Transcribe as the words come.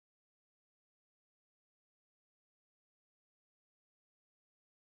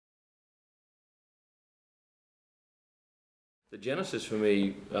The genesis for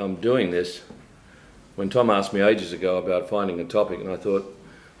me doing this, when Tom asked me ages ago about finding a topic, and I thought,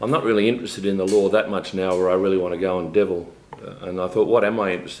 I'm not really interested in the law that much now where I really want to go and devil. And I thought, what am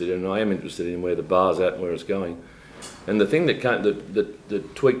I interested in? And I am interested in where the bar's at and where it's going. And the thing that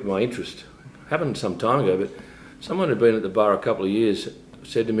tweaked my interest happened some time ago, but someone who'd been at the bar a couple of years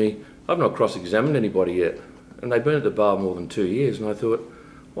said to me, I've not cross-examined anybody yet. And they'd been at the bar more than 2 years, and I thought,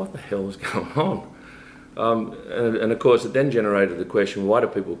 what the hell is going on? And of course it then generated the question, why do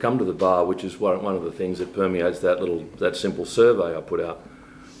people come to the bar, which is one of the things that permeates that simple survey I put out.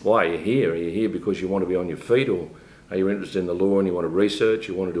 Why are you here? Are you here because you want to be on your feet, or are you interested in the law and you want to research,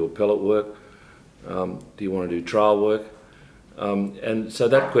 you want to do appellate work, do you want to do trial work? And so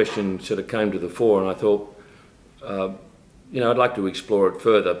that question sort of came to the fore, and I thought, I'd like to explore it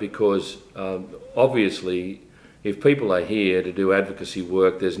further because obviously if people are here to do advocacy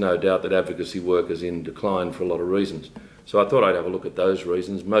work, there's no doubt that advocacy work is in decline for a lot of reasons. So I thought I'd have a look at those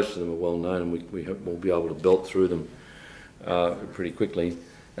reasons. Most of them are well known, and we'll be able to belt through them pretty quickly.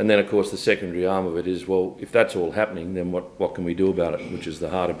 And then of course the secondary arm of it is, well, if that's all happening, then what can we do about it, which is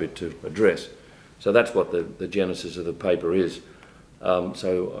the harder bit to address. So that's what the genesis of the paper is.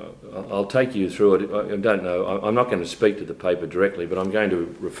 So I'll take you through it. I don't know, I'm not going to speak to the paper directly, but I'm going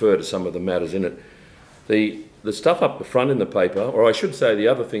to refer to some of the matters in it. The stuff up the front in the paper, or I should say the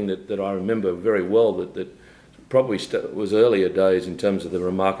other thing that I remember very well that probably was earlier days in terms of the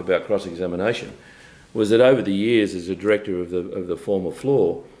remark about cross-examination, was that over the years as a director of the former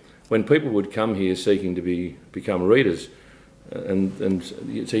floor, when people would come here seeking to become readers, and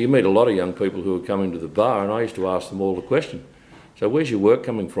so you meet a lot of young people who are coming to the bar, and I used to ask them all the question, so where's your work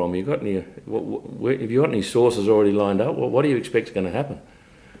coming from? Have you got any sources already lined up? What do you expect is going to happen?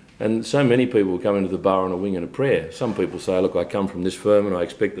 And so many people come into the bar on a wing and a prayer. Some people say, look, I come from this firm and I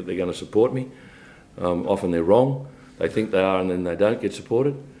expect that they're going to support me. Often they're wrong. They think they are and then they don't get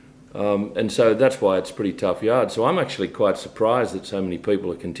supported. And so that's why it's pretty tough yard. So I'm actually quite surprised that so many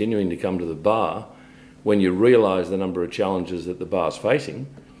people are continuing to come to the bar when you realise the number of challenges that the bar's facing.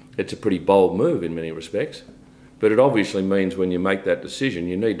 It's a pretty bold move in many respects. But it obviously means when you make that decision,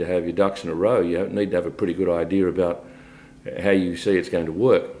 you need to have your ducks in a row. You need to have a pretty good idea about how you see it's going to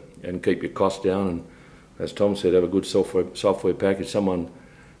work, and keep your costs down, and as Tom said, have a good software package, someone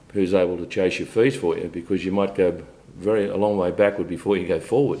who's able to chase your fees for you, because you might go a long way backward before you go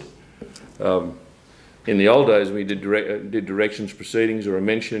forward. In the old days, when we did directions proceedings or a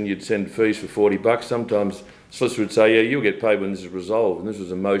mention, you'd send fees for $40. Sometimes solicitor would say, yeah, you'll get paid when this is resolved, and this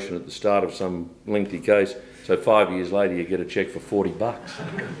was a motion at the start of some lengthy case, so 5 years later you get a cheque for $40,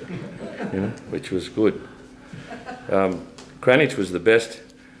 which was good. Cranich was the best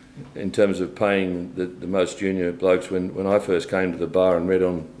in terms of paying the most junior blokes. When I first came to the bar and read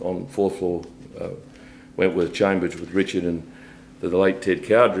on fourth floor Wentworth Chambers with Richard and the late Ted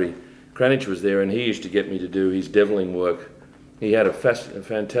Cowdrey, Cranich was there, and he used to get me to do his deviling work. He had a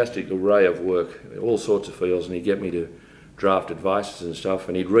fantastic array of work, all sorts of fields, and he'd get me to draft advices and stuff,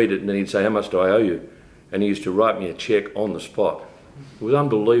 and he'd read it and then he'd say, how much do I owe you? And he used to write me a cheque on the spot. It was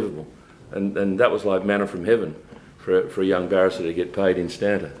unbelievable, and that was like manna from heaven for a young barrister to get paid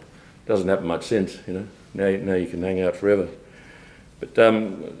instanter. Doesn't happen much since, Now you can hang out forever. But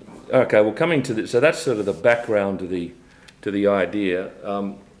okay, well, coming to so that's sort of the background to the idea.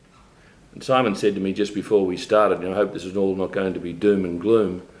 And Simon said to me just before we started, I hope this is all not going to be doom and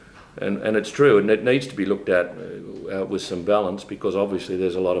gloom, and it's true, and it needs to be looked at with some balance, because obviously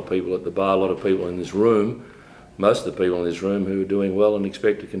there's a lot of people at the bar, a lot of people in this room, most of the people in this room who are doing well and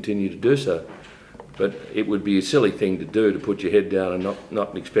expect to continue to do so. But it would be a silly thing to do, to put your head down and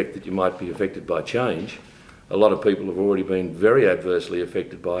not expect that you might be affected by change. A lot of people have already been very adversely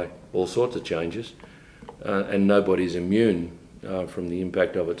affected by all sorts of changes, and nobody's immune from the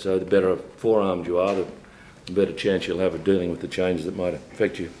impact of it. So the better forearmed you are, the better chance you'll have of dealing with the changes that might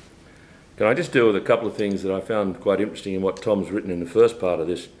affect you. Can I just deal with a couple of things that I found quite interesting in what Tom's written in the first part of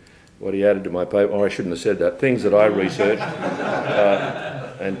this, what he added to my paper. Oh, I shouldn't have said that. Things that I researched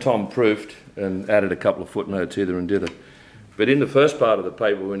and Tom proofed and added a couple of footnotes hither and thither. But in the first part of the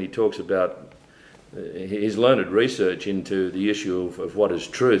paper, when he talks about his learned research into the issue of what is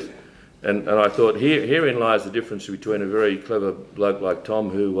truth, and I thought herein lies the difference between a very clever bloke like Tom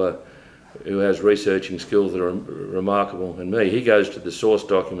who has researching skills that are remarkable, and me. He goes to the source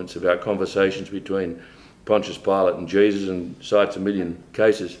documents about conversations between Pontius Pilate and Jesus and cites a million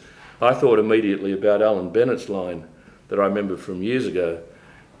cases. I thought immediately about Alan Bennett's line that I remember from years ago,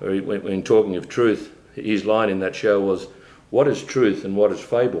 where when talking of truth, his line in that show was, what is truth and what is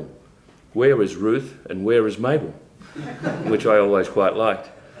fable? Where is Ruth and where is Mabel? Which I always quite liked.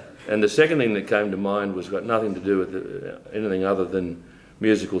 And the second thing that came to mind was got nothing to do with anything other than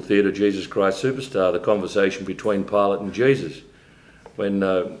musical theatre, Jesus Christ Superstar, the conversation between Pilate and Jesus.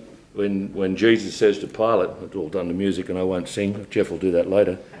 When Jesus says to Pilate, it's all done to music and I won't sing, Jeff will do that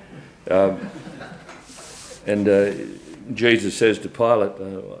later, Jesus says to Pilate,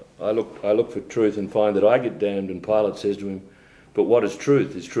 I look for truth and find that I get damned, and Pilate says to him, but what is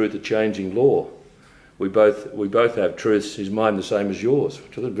truth? Is truth a changing law? We both have truths, is mine the same as yours?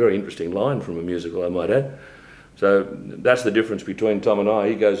 Which is a very interesting line from a musical, I might add. So that's the difference between Tom and I.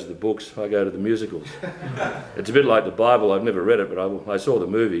 He goes to the books, I go to the musicals. It's a bit like the Bible. I've never read it, but I saw the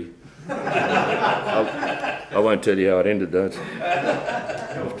movie. I won't tell you how it ended, though.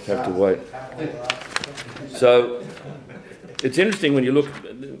 I'll have to wait. So it's interesting when you look.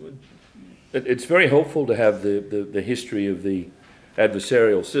 It's very helpful to have the history of the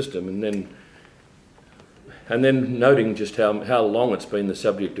adversarial system, and then noting just how long it's been the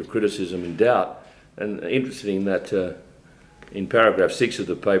subject of criticism and doubt. And interesting that in paragraph 6 of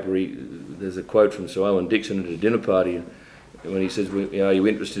the paper, there's a quote from Sir Owen Dixon at a dinner party when he says, "Aren't you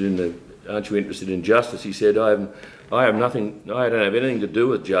interested in justice?" He said, I don't have anything to do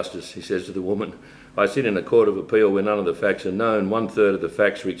with justice," he says to the woman. "I sit in a court of appeal where none of the facts are known. 1/3 of the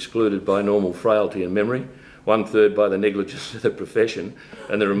facts are excluded by normal frailty and memory, 1/3 by the negligence of the profession,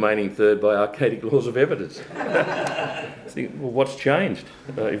 and the remaining third by archaic laws of evidence." Well, what's changed?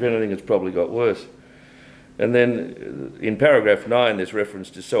 If anything, it's probably got worse. And then in paragraph 9, there's reference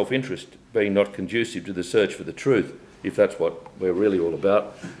to self-interest being not conducive to the search for the truth, if that's what we're really all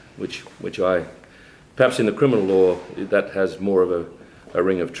about, which perhaps in the criminal law, that has more of a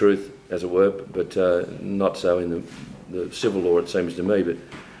ring of truth, as it were, but not so in the civil law, it seems to me. But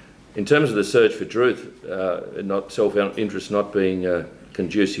in terms of the search for truth, not self-interest not being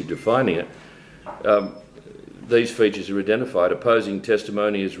conducive to finding it, these features are identified. Opposing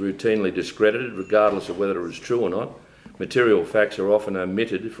testimony is routinely discredited, regardless of whether it is true or not. Material facts are often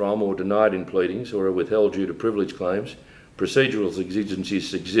omitted from or denied in pleadings or are withheld due to privilege claims. Procedural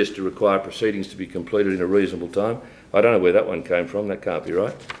exigencies exist to require proceedings to be completed in a reasonable time. I don't know where that one came from, that can't be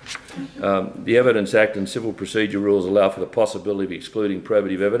right. The Evidence Act and civil procedure rules allow for the possibility of excluding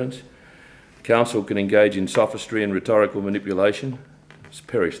probative evidence. Counsel can engage in sophistry and rhetorical manipulation. It's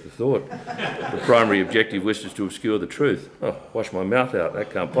perished the thought. The primary objective wishes to obscure the truth. Oh, wash my mouth out, that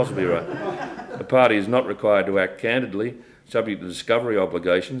can't possibly be right. The party is not required to act candidly, subject to discovery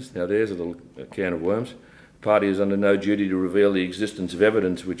obligations. Now there's a little can of worms. The party is under no duty to reveal the existence of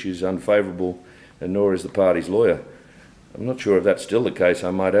evidence which is unfavourable, and nor is the party's lawyer. I'm not sure if that's still the case,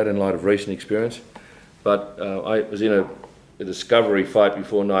 I might add, in light of recent experience. But I was in a discovery fight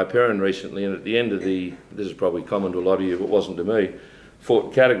before Naiperin recently, and at the end of this is probably common to a lot of you, but it wasn't to me,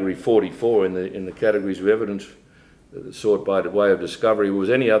 category 44 in the categories of evidence sought by the way of discovery was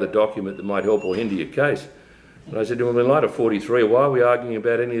any other document that might help or hinder your case. And I said to him, in light of 43, why are we arguing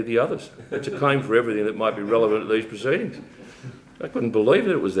about any of the others? It's a claim for everything that might be relevant to these proceedings. I couldn't believe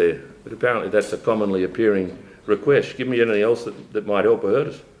that it was there, but apparently that's a commonly appearing request. Give me anything else that might help or hurt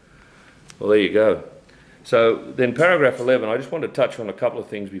us. Well, there you go. So then paragraph 11, I just want to touch on a couple of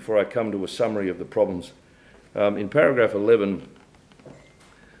things before I come to a summary of the problems. In paragraph 11,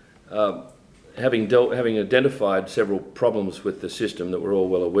 having identified several problems with the system that we're all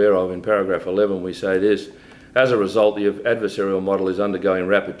well aware of, in paragraph 11 we say this: as a result, the adversarial model is undergoing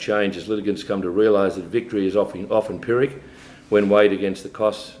rapid change as litigants come to realise that victory is often Pyrrhic when weighed against the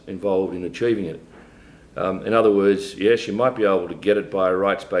costs involved in achieving it. In other words, yes, you might be able to get it by a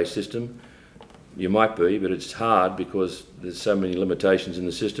rights-based system, you might be, but it's hard because there's so many limitations in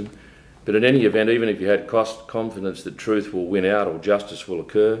the system. But in any event, even if you had confidence that truth will win out or justice will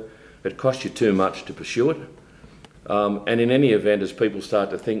occur, it costs you too much to pursue it. And in any event, as people start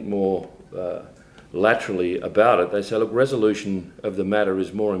to think more laterally about it, they say, look, resolution of the matter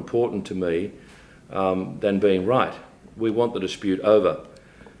is more important to me than being right. We want the dispute over.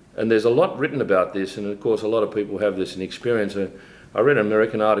 And there's a lot written about this, and of course a lot of people have this in experience. I read an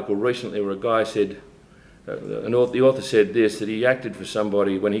American article recently where a guy said, the author said this, that he acted for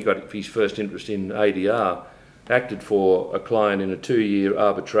somebody when he got his first interest in ADR, acted for a client in a 2-year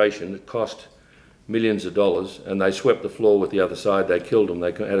arbitration that cost millions of dollars, and they swept the floor with the other side. They killed them.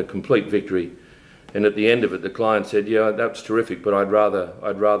 They had a complete victory. And at the end of it, the client said, yeah, that's terrific, but I'd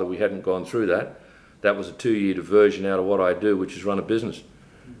rather we hadn't gone through that. That was a 2-year diversion out of what I do, which is run a business.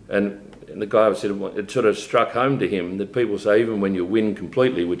 And the guy said, it sort of struck home to him that people say even when you win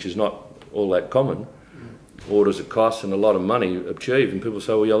completely, which is not all that common, orders a cost and a lot of money achieved, and people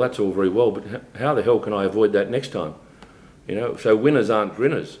say, well, yeah, that's all very well, but how the hell can I avoid that next time? You know, so winners aren't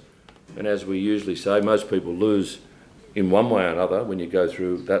grinners. And as we usually say, most people lose in one way or another when you go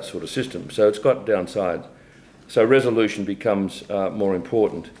through that sort of system. So it's got downsides. So resolution becomes more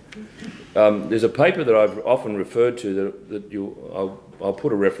important. There's a paper that I've often referred to that I'll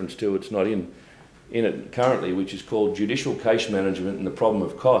put a reference to. It's not in it currently, which is called Judicial Case Management and the Problem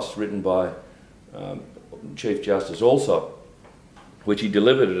of Costs, written by Chief Justice Alsop, which he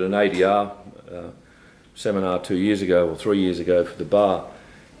delivered at an ADR seminar 2 years ago or 3 years ago for the bar.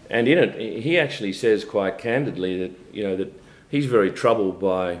 And in it, he actually says quite candidly that, that he's very troubled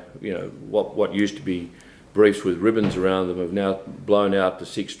by, what used to be briefs with ribbons around them have now blown out to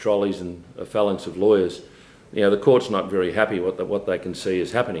 6 trolleys and a phalanx of lawyers. The court's not very happy what they can see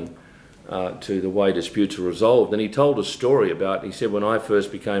is happening to the way disputes are resolved. And he told a story about, he said, when I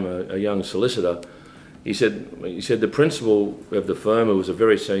first became a young solicitor, he said the principal of the firm, who was a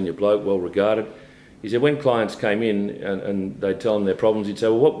very senior bloke, well regarded, he said when clients came in and they'd tell him their problems, he'd say,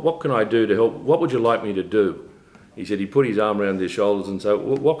 well, what can I do to help? What would you like me to do? He said he'd put his arm around their shoulders and say,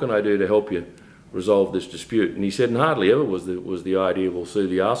 well, what can I do to help you resolve this dispute? And he said, and hardly ever was the idea, we'll sue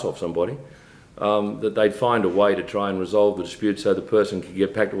the arse off somebody, that they'd find a way to try and resolve the dispute so the person could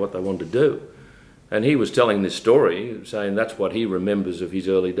get back to what they wanted to do. And he was telling this story, saying that's what he remembers of his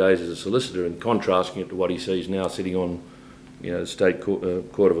early days as a solicitor, and contrasting it to what he sees now sitting on, the State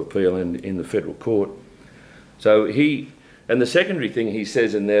Court of Appeal and in the Federal Court. So and the secondary thing he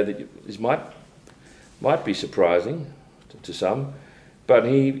says in there that might be surprising to some, but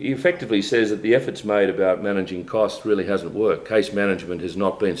he effectively says that the efforts made about managing costs really hasn't worked. Case management has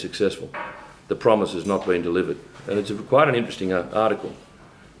not been successful. The promise has not been delivered. And it's quite an interesting article.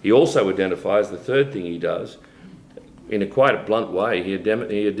 He also identifies, the third thing he does, in a quite a blunt way, he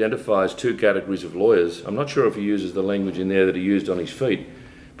identifies 2 categories of lawyers. I'm not sure if he uses the language in there that he used on his feet,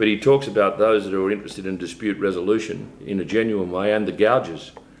 but he talks about those that are interested in dispute resolution in a genuine way, and the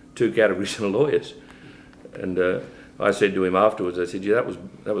gougers, 2 categories of lawyers. And I said to him afterwards, I said, yeah,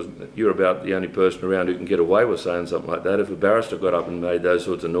 you're about the only person around who can get away with saying something like that. If a barrister got up and made those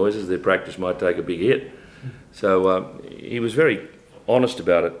sorts of noises, their practice might take a big hit. So he was very honest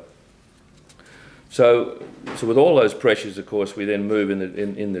about it. So with all those pressures, of course, we then move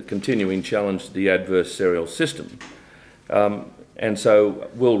in the continuing challenge to the adversarial system. And so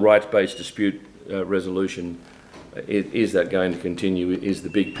will rights-based dispute resolution, is that going to continue, is the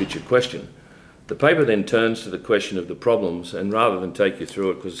big picture question. The paper then turns to the question of the problems, and rather than take you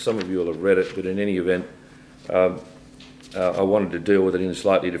through it, because some of you will have read it, but in any event, I wanted to deal with it in a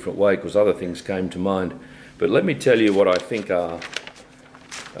slightly different way because other things came to mind. But let me tell you what I think are,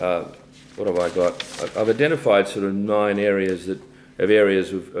 what have I got? I've identified sort of 9 areas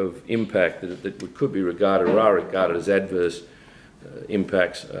of impact that could be regarded or are regarded as adverse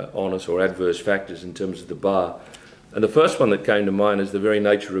impacts on us, or adverse factors in terms of the bar. And the first one that came to mind is the very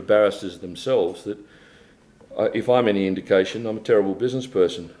nature of barristers themselves, that if I'm any indication, I'm a terrible business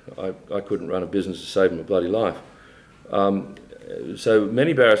person. I couldn't run a business to save my bloody life. So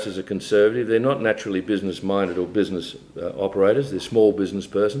many barristers are conservative. They're not naturally business-minded or business operators. They're small business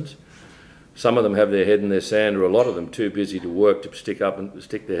persons. Some of them have their head in their sand, or a lot of them too busy to work to stick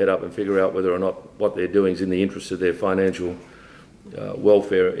their head up and figure out whether or not what they're doing is in the interests of their financial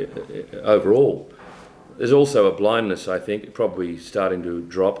welfare overall. There's also a blindness, I think, probably starting to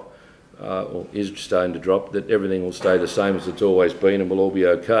drop, or is starting to drop, that everything will stay the same as it's always been and we'll all be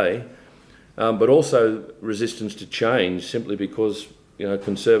okay. But also resistance to change, simply because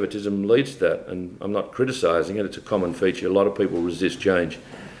conservatism leads to that. And I'm not criticising it, it's a common feature. A lot of people resist change.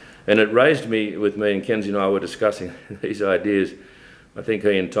 And it raised with me, and Kenzie and I were discussing these ideas. I think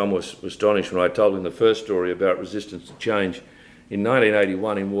he and Tom was astonished when I told him the first story about resistance to change. In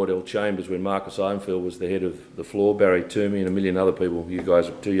 1981 in Wardell Chambers, when Marcus Einfield was the head of the floor, Barry Toomey and a million other people you guys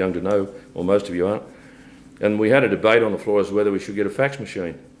are too young to know, or most of you aren't, and we had a debate on the floor as to whether we should get a fax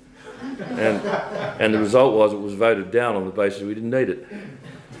machine. And the result was it was voted down on the basis we didn't need it.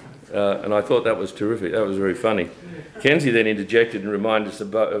 And I thought that was terrific. That was very funny. Kenzie then interjected and reminded us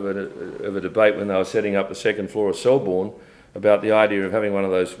of a debate when they were setting up the second floor of Selborne about the idea of having one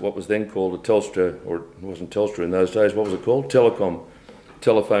of those, what was then called a Telstra, or it wasn't Telstra in those days, what was it called?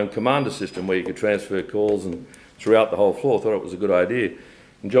 Telephone commander system, where you could transfer calls and throughout the whole floor. Thought it was a good idea.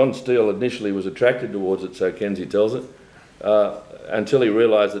 And John Steele initially was attracted towards it, so Kenzie tells it, until he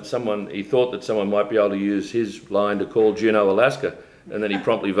realised that he thought that someone might be able to use his line to call Juneau, Alaska, and then he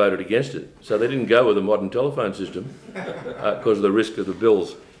promptly voted against it. So they didn't go with a modern telephone system because of the risk of the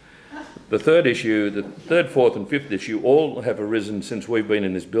bills. The third issue, the third, fourth and fifth issue all have arisen since we've been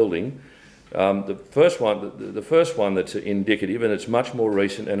in this building. The first one that's indicative, and it's much more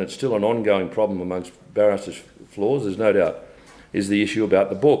recent and it's still an ongoing problem amongst barristers' floors, there's no doubt, is the issue about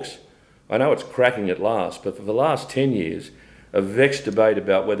the books. I know it's cracking at last, but for the last 10 years, a vexed debate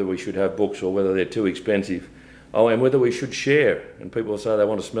about whether we should have books or whether they're too expensive, and whether we should share. And people say they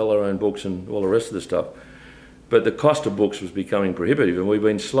want to smell their own books and all the rest of the stuff. But the cost of books was becoming prohibitive, and we've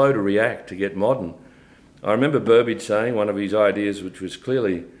been slow to react to get modern. I remember Burbidge saying, one of his ideas, which was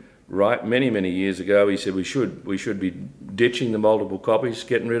clearly right, many years ago, he said we should be ditching the multiple copies,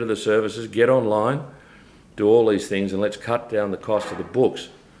 getting rid of the services, get online, do all these things, and let's cut down the cost of the books.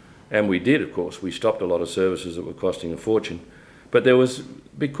 And we did, of course. We stopped a lot of services that were costing a fortune. But there was,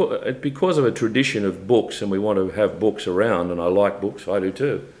 because of a tradition of books, and we want to have books around, and I like books, I do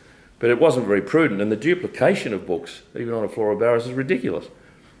too, but it wasn't very prudent, and the duplication of books, even on a floor of barristers, is ridiculous,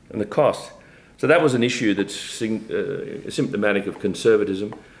 and the cost. So that was an issue that's symptomatic of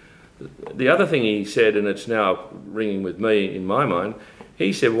conservatism. The other thing he said, and it's now ringing with me in my mind,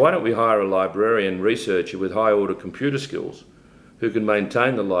 he said, why don't we hire a librarian researcher with high-order computer skills who can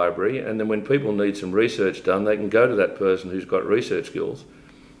maintain the library, and then when people need some research done, they can go to that person who's got research skills,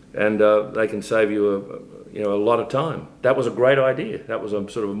 and they can save you a lot of time. That was a great idea. That was a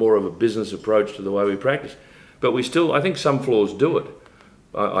sort of more of a business approach to the way we practice. But we still, I think some floors do it.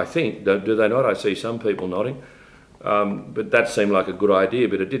 I think, do they not? I see some people nodding. But that seemed like a good idea,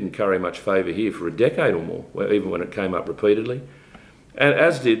 but it didn't carry much favour here for a decade or more, even when it came up repeatedly. And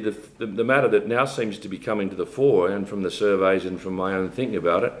as did the matter that now seems to be coming to the fore, and from the surveys and from my own thinking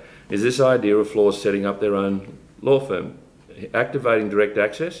about it, is this idea of floors setting up their own law firm, activating direct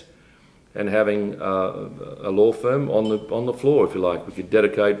access and having a law firm on the floor, if you like. We could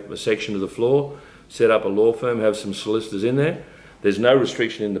dedicate a section of the floor, set up a law firm, have some solicitors in there. There's no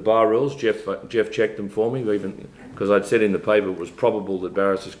restriction in the bar rules. Jeff checked them for me, even because I'd said in the paper it was probable that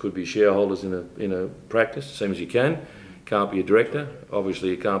barristers could be shareholders in a practice, same as you can. Can't be a director.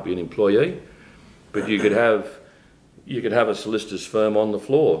 Obviously, you can't be an employee, but you could have a solicitor's firm on the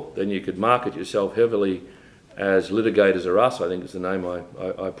floor. Then you could market yourself heavily as litigators are us, I think is the name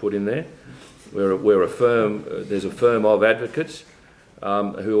I put in there. We're a firm. There's a firm of advocates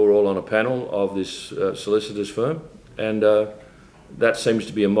who are all on a panel of this solicitor's firm, and that seems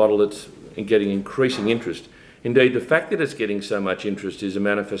to be a model that's getting increasing interest. Indeed, the fact that it's getting so much interest is a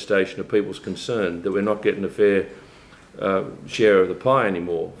manifestation of people's concern that we're not getting a fair share of the pie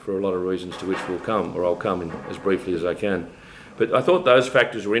anymore, for a lot of reasons to which I'll come in as briefly as I can. But I thought those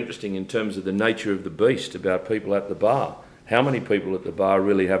factors were interesting in terms of the nature of the beast about people at the bar. How many people at the bar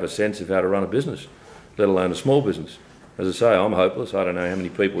really have a sense of how to run a business, let alone a small business? As I say, I'm hopeless. I don't know how many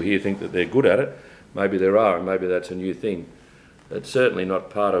people here think that they're good at it. Maybe there are, and maybe that's a new thing. It's certainly not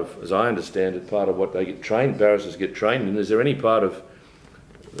part of, as I understand it, part of what they get trained, barristers get trained in. Is there any part of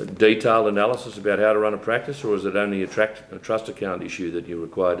detailed analysis about how to run a practice, or is it only a trust account issue that you're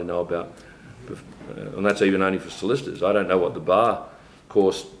required to know about? And that's even only for solicitors. I don't know what the bar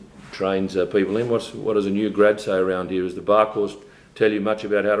course trains people in. What does a new grad say around here? Does the bar course tell you much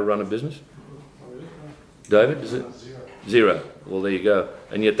about how to run a business? David, is it? Zero. Well, there you go.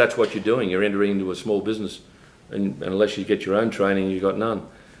 And yet that's what you're doing. You're entering into a small business, and unless you get your own training, you've got none.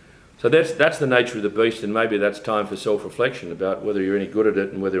 So that's the nature of the beast, and maybe that's time for self-reflection about whether you're any good at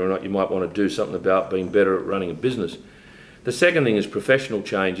it and whether or not you might want to do something about being better at running a business. The second thing is professional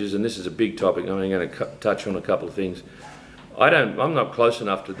changes, and this is a big topic. I'm going to touch on a couple of things. I'm not close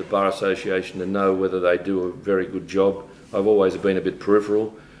enough to the Bar Association to know whether they do a very good job. I've always been a bit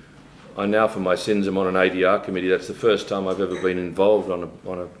peripheral. I now, for my sins, am on an ADR committee. That's the first time I've ever been involved on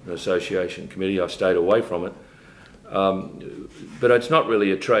an association committee. I've stayed away from it. But it's not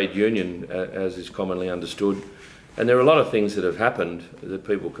really a trade union, as is commonly understood. And there are a lot of things that have happened that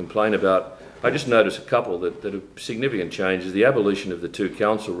people complain about. I just noticed a couple that are significant changes. The abolition of the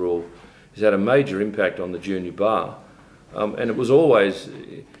two-counsel rule has had a major impact on the junior bar. And it was always,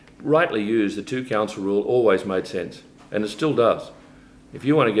 rightly used, the two-counsel rule always made sense, and it still does. If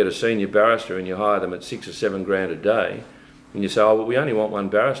you want to get a senior barrister and you hire them at $6 or $7 grand a day, and you say, oh, well, we only want one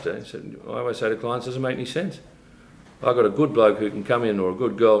barrister, I always say to clients, it doesn't make any sense. I've got a good bloke who can come in, or a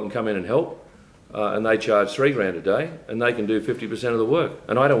good girl who can come in and help, and they charge $3 grand a day, and they can do 50% of the work,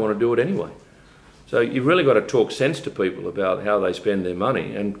 and I don't want to do it anyway. So you've really got to talk sense to people about how they spend their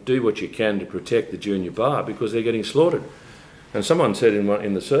money and do what you can to protect the junior bar, because they're getting slaughtered. And someone said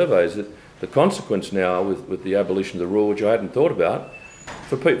in the surveys that the consequence now with the abolition of the rule, which I hadn't thought about,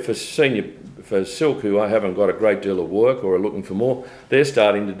 for Silk, who haven't got a great deal of work or are looking for more, they're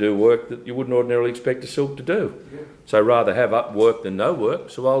starting to do work that you wouldn't ordinarily expect a Silk to do. Yeah. So rather have up work than no work,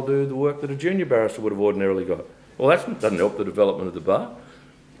 so I'll do the work that a junior barrister would have ordinarily got. Well, that doesn't help the development of the bar,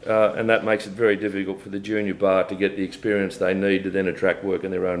 and that makes it very difficult for the junior bar to get the experience they need to then attract work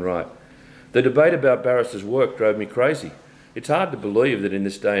in their own right. The debate about barristers' work drove me crazy. it's hard to believe that in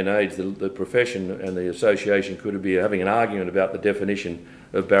this day and age the profession and the association could be having an argument about the definition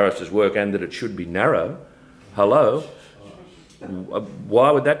of barristers' work and that it should be narrow. Hello?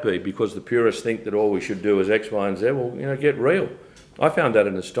 Why would that be? Because the purists think that all we should do is X, Y and Z? Well, you know, get real. I found that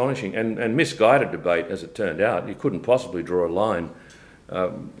an astonishing and misguided debate, as it turned out. You couldn't possibly draw a line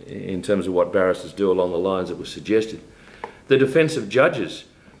in terms of what barristers do along the lines that was suggested. The defence of judges.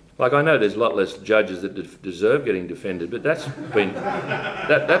 Like, I know there's a lot less judges that deserve getting defended, but that's been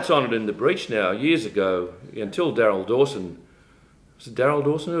that's honoured in the breach now. Years ago, until Darryl Dawson, was it Darryl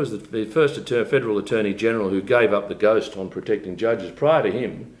Dawson? Who was the first federal Attorney General who gave up the ghost on protecting judges. Prior to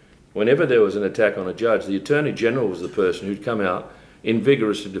him, whenever there was an attack on a judge, the Attorney General was the person who'd come out in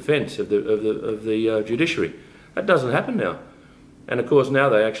vigorous defence of the judiciary. That doesn't happen now. And of course now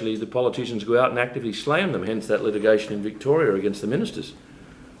the politicians go out and actively slam them, hence that litigation in Victoria against the ministers,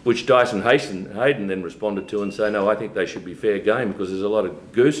 which Dyson Hayden then responded to and say, no, I think they should be fair game because there's a lot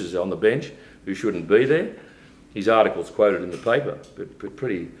of gooses on the bench who shouldn't be there. His article's quoted in the paper, but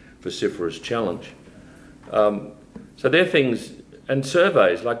pretty vociferous challenge. So they're things, and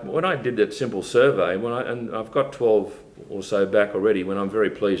surveys, like when I did that simple survey, and I've got 12 or so back already when I'm very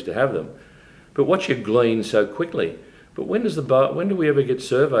pleased to have them, but what you glean so quickly. But when do we ever get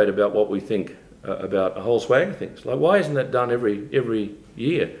surveyed about what we think about a whole swag of things? Like, why isn't that done every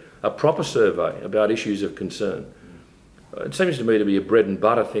year? A proper survey about issues of concern. It seems to me to be a bread and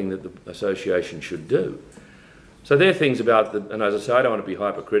butter thing that the association should do. So there are things about, and as I say, I don't want to be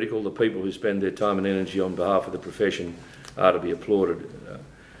hypercritical. The people who spend their time and energy on behalf of the profession are to be applauded.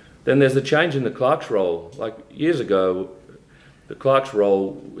 Then there's the change in the clerk's role. Like years ago, the clerk's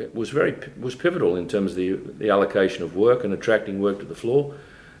role was pivotal in terms of the allocation of work and attracting work to the floor.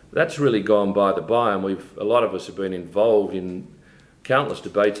 That's really gone by the by, and a lot of us have been involved in countless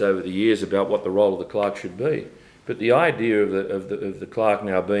debates over the years about what the role of the clerk should be. But the idea of the clerk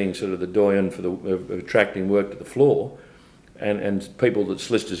now being sort of the doyen of attracting work to the floor, and people that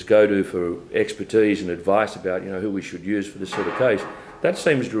solicitors go to for expertise and advice about, you know, who we should use for this sort of case, that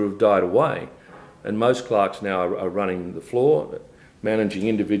seems to have died away. And most clerks now are running the floor, managing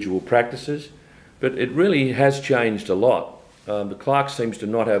individual practices, but it really has changed a lot. The clerk seems to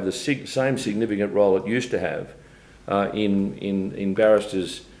not have the same significant role it used to have in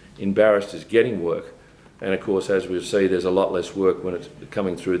barristers getting work. And of course, as we'll see, there's a lot less work when it's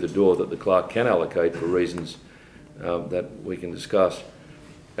coming through the door that the clerk can allocate for reasons that we can discuss.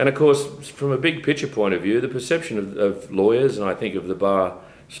 And of course, from a big picture point of view, the perception of lawyers, and I think of the bar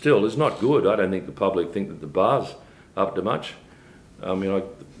still, is not good. I don't think the public think that the bar's up to much. I mean,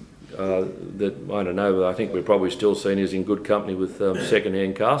 I don't know, I think we're probably still seen as in good company with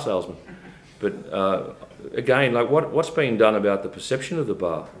second-hand car salesmen. But again, like what's being done about the perception of the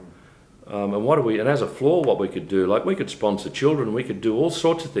bar? And as a floor, what we could do, like we could sponsor children, we could do all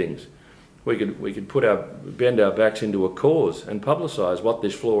sorts of things. We could bend our backs into a cause and publicise what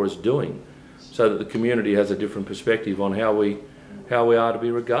this floor is doing, so that the community has a different perspective on how we are to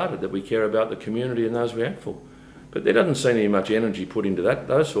be regarded, that we care about the community and those we act for. But there doesn't seem to be much energy put into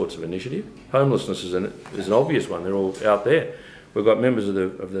those sorts of initiative. Homelessness is an obvious one. They're all out there. We've got members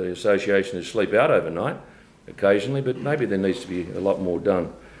of the association who sleep out overnight occasionally, but maybe there needs to be a lot more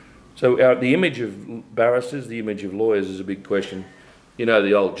done. So the image of barristers, the image of lawyers is a big question. You know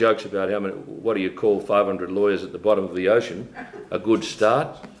the old jokes about what do you call 500 lawyers at the bottom of the ocean? A good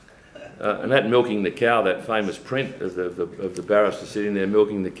start. And that milking the cow, that famous print of the barrister sitting there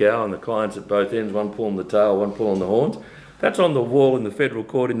milking the cow and the clients at both ends, one pulling the tail, one pulling the horns, that's on the wall in the federal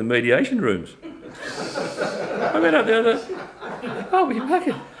court in the mediation rooms. I went up there and oh, we like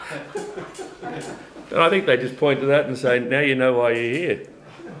it. And I think they just point to that and say, now you know why you're here.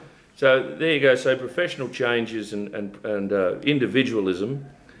 So there you go. So professional changes and individualism,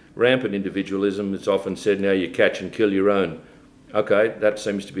 rampant individualism. It's often said now you catch and kill your own. Okay, that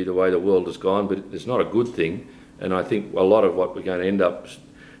seems to be the way the world has gone, but it's not a good thing. And I think a lot of what we're going to end up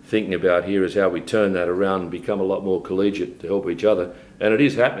thinking about here is how we turn that around and become a lot more collegiate to help each other. And it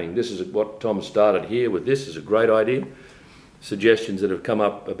is happening. This is what Tom started here with. This is a great idea. Suggestions that have come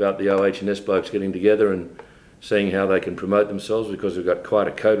up about the OH&S blokes getting together and seeing how they can promote themselves, because we've got quite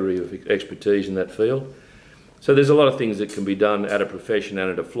a coterie of expertise in that field. So there's a lot of things that can be done at a profession and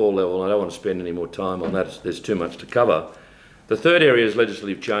at a floor level, and I don't want to spend any more time on that. There's too much to cover. The third area is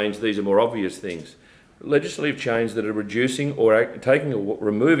legislative change. These are more obvious things. Legislative change that are reducing or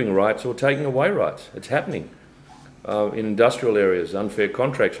removing rights or taking away rights. It's happening. In industrial areas, unfair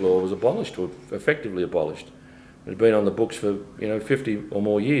contracts law was abolished, or effectively abolished. It's been on the books for 50 or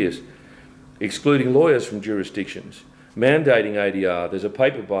more years. Excluding lawyers from jurisdictions, mandating ADR. There's a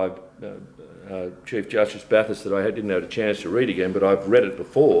paper by Chief Justice Bathurst that I didn't have a chance to read again, but I've read it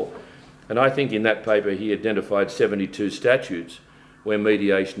before, and I think in that paper he identified 72 statutes where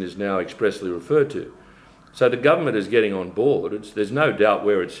mediation is now expressly referred to. So the government is getting on board. There's no doubt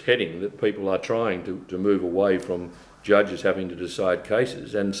where it's heading, that people are trying to move away from judges having to decide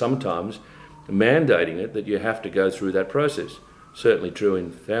cases, and sometimes mandating it that you have to go through that process. Certainly true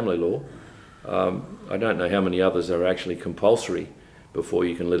in family law. I don't know how many others are actually compulsory before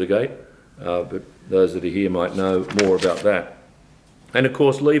you can litigate, but those that are here might know more about that. And of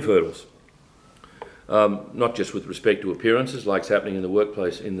course, leave hurdles. Not just with respect to appearances, like it's happening in the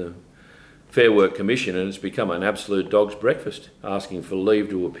workplace, in the Fair Work Commission, and it's become an absolute dog's breakfast, asking for leave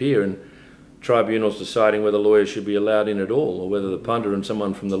to appear, and tribunals deciding whether lawyers should be allowed in at all, or whether the punter and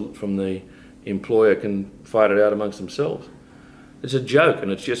someone from the employer can fight it out amongst themselves. It's a joke, and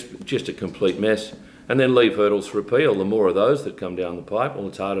it's just a complete mess. And then leave hurdles for appeal. The more of those that come down the pipe, well,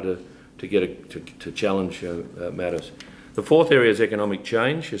 it's harder to challenge matters. The fourth area is economic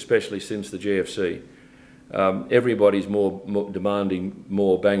change, especially since the GFC. Everybody's more demanding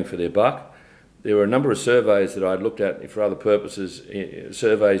more bang for their buck. There were a number of surveys that I'd looked at for other purposes,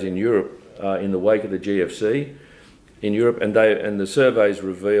 surveys in Europe in the wake of the GFC in Europe, and the surveys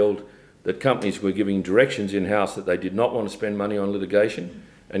revealed that companies were giving directions in-house that they did not want to spend money on litigation,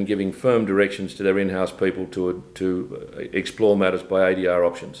 and giving firm directions to their in-house people to explore matters by ADR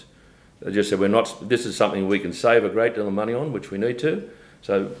options. They just said, this is something we can save a great deal of money on, which we need to,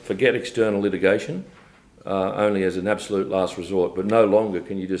 so forget external litigation, only as an absolute last resort, but no longer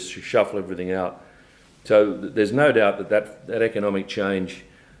can you just shuffle everything out. So there's no doubt that economic change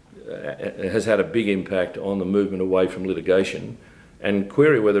has had a big impact on the movement away from litigation, and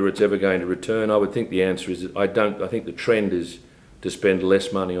query whether it's ever going to return. I would think the answer is that I think the trend is to spend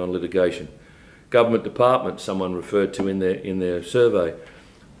less money on litigation. Government departments, someone referred to in their survey.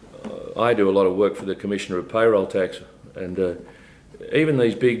 I do a lot of work for the Commissioner of Payroll Tax, and even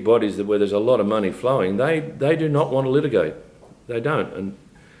these big bodies where there's a lot of money flowing, they do not want to litigate. They don't,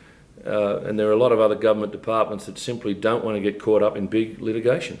 and there are a lot of other government departments that simply don't want to get caught up in big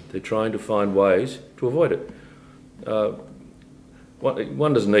litigation. They're trying to find ways to avoid it.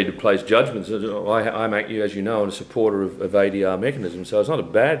 One doesn't need to place judgments. I'm, as you know, a supporter of ADR mechanisms, so it's not a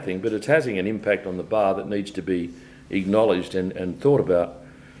bad thing, but it's having an impact on the bar that needs to be acknowledged and thought about.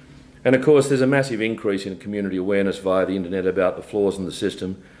 And of course, there's a massive increase in community awareness via the internet about the flaws in the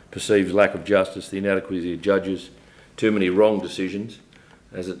system, perceived lack of justice, the inadequacy of judges, too many wrong decisions,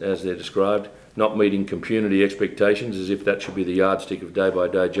 as they're described, not meeting community expectations, as if that should be the yardstick of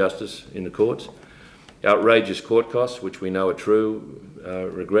day-by-day justice in the courts. Outrageous court costs, which we know are true,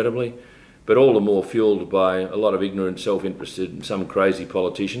 regrettably, but all the more fuelled by a lot of ignorant, self-interested and some crazy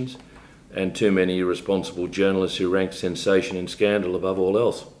politicians, and too many irresponsible journalists who rank sensation and scandal above all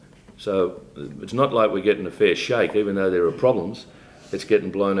else. So it's not like we're getting a fair shake, even though there are problems. It's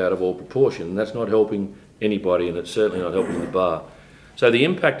getting blown out of all proportion, and that's not helping anybody, and it's certainly not helping the bar. So the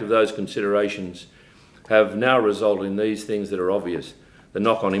impact of those considerations have now resulted in these things that are obvious. The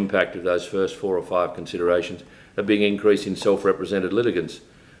knock-on impact of those first 4 or 5 considerations, a big increase in self-represented litigants,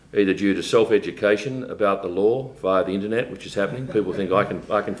 either due to self-education about the law via the internet, which is happening. People think,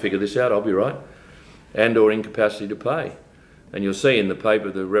 I can figure this out, I'll be right, and or incapacity to pay. And you'll see in the paper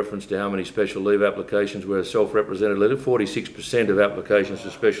the reference to how many special leave applications were self-represented litigants. 46% of applications for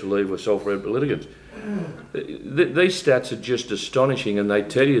special leave were self-represented litigants. These stats are just astonishing, and they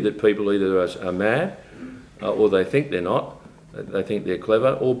tell you that people either are mad or they think they're not. They think they're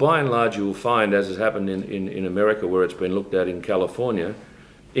clever, or by and large you will find, as has happened in America where it's been looked at in California,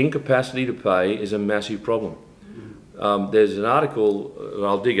 incapacity to pay is a massive problem. There's an article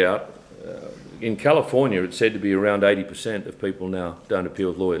I'll dig out. In California it's said to be around 80% of people now don't appeal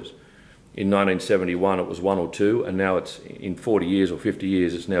with lawyers. In 1971 it was 1 or 2, and now it's in 40 years or 50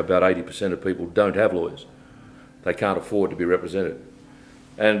 years it's now about 80% of people don't have lawyers. They can't afford to be represented.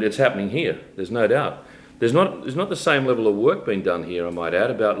 And it's happening here, there's no doubt. There's not the same level of work being done here, I might add,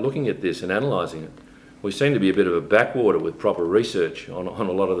 about looking at this and analysing it. We seem to be a bit of a backwater with proper research on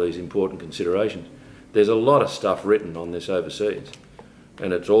a lot of these important considerations. There's a lot of stuff written on this overseas,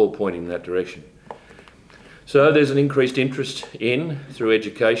 and it's all pointing in that direction. So there's an increased interest through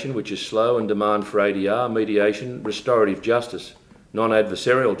education, which is slow, and demand for ADR, mediation, restorative justice.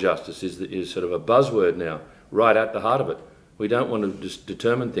 Non-adversarial justice is sort of a buzzword now, right at the heart of it. We don't want to just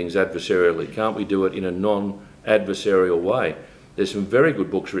determine things adversarially. Can't we do it in a non-adversarial way? There's some very good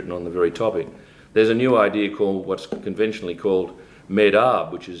books written on the very topic. There's a new idea called what's conventionally called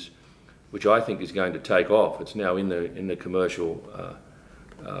med-arb, which I think is going to take off. It's now in the Commercial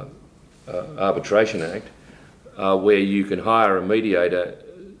Arbitration Act, where you can hire a mediator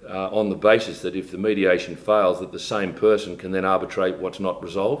on the basis that if the mediation fails, that the same person can then arbitrate what's not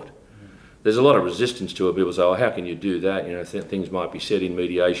resolved. There's a lot of resistance to it. People say, oh, how can you do that? You know, things might be said in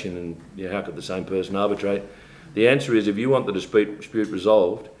mediation, and you know, how could the same person arbitrate? The answer is, if you want the dispute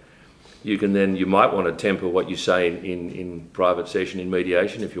resolved, you might want to temper what you say in private session in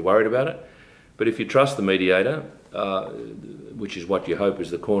mediation if you're worried about it. But if you trust the mediator, which is what you hope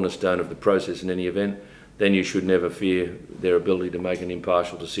is the cornerstone of the process in any event, then you should never fear their ability to make an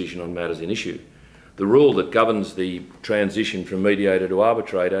impartial decision on matters in issue. The rule that governs the transition from mediator to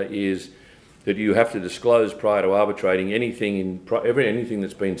arbitrator is that you have to disclose prior to arbitrating anything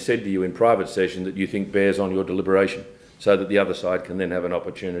that's been said to you in private session that you think bears on your deliberation, so that the other side can then have an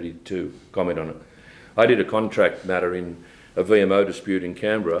opportunity to comment on it. I did a contract matter in a VMO dispute in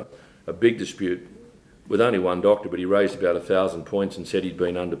Canberra, a big dispute with only one doctor, but he raised about 1,000 points and said he'd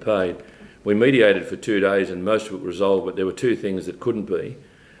been underpaid. We mediated for 2 days and most of it resolved, but there were 2 things that couldn't be.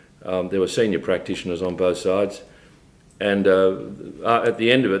 There were senior practitioners on both sides, and at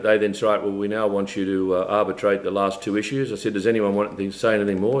the end of it they then said, right, well, we now want you to arbitrate the last 2 issues. I said, does anyone want to say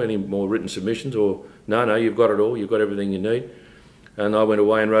anything more, any more written submissions? Or no, you've got it all, you've got everything you need. And I went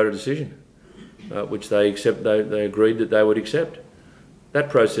away and wrote a decision, which they agreed that they would accept. That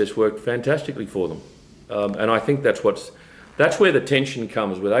process worked fantastically for them, and I think that's where the tension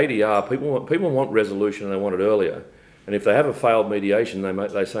comes with ADR. People want resolution and they want it earlier. And if they have a failed mediation,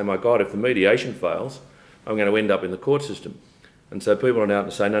 they say, my God, if the mediation fails, I'm going to end up in the court system. And so people are out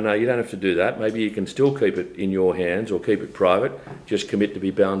and say, no, you don't have to do that. Maybe you can still keep it in your hands or keep it private. Just commit to be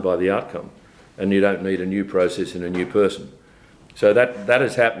bound by the outcome. And you don't need a new process and a new person. So that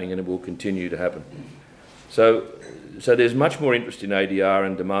is happening, and it will continue to happen. So there's much more interest in ADR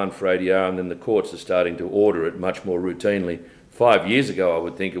and demand for ADR, and then the courts are starting to order it much more routinely. 5 years ago, I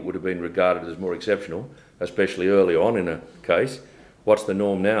would think it would have been regarded as more exceptional, especially early on in a case. What's the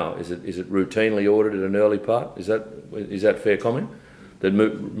norm now? Is it routinely ordered at an early part? Is that fair comment? That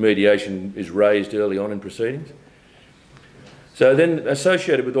mediation is raised early on in proceedings? So then,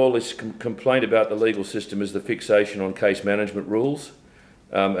 associated with all this complaint about the legal system is the fixation on case management rules,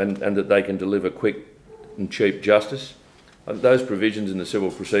 and that they can deliver quick and cheap justice. Those provisions in the Civil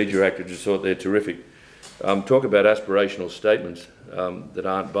Procedure Act, I just thought they're terrific. Talk about aspirational statements that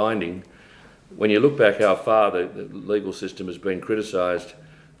aren't binding. When you look back how far the legal system has been criticised,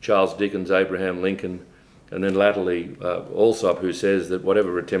 Charles Dickens, Abraham Lincoln, and then latterly Alsop, who says that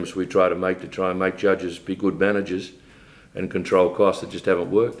whatever attempts we try and make judges be good managers and control costs, that just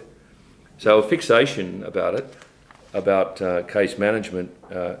haven't worked. So a fixation about case management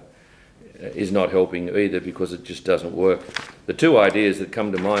is not helping either, because it just doesn't work. The 2 ideas that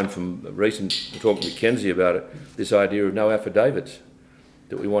come to mind from recent talk with Mackenzie about it, this idea of no affidavits,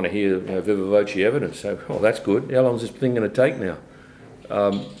 that we want to hear viva voce evidence. So, oh, that's good. How long is this thing going to take now?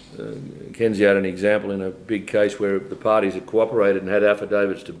 Mackenzie had an example in a big case where the parties had cooperated and had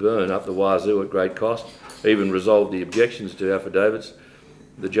affidavits to burn up the wazoo at great cost, even resolved the objections to affidavits.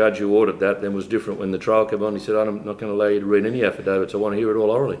 The judge who ordered that then was different when the trial came on. He said, I'm not going to allow you to read any affidavits, I want to hear it all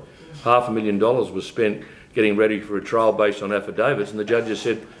orally. $500,000 was spent getting ready for a trial based on affidavits, and the judge just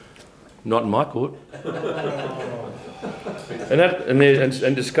said, not in my court.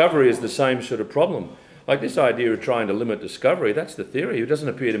 And discovery is the same sort of problem. Like this idea of trying to limit discovery, that's the theory. It doesn't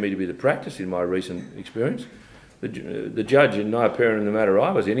appear to me to be the practice in my recent experience. The judge, in my opinion, in the matter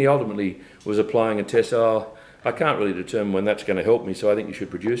I was in, he ultimately was applying a test. Oh, I can't really determine when that's going to help me, so I think you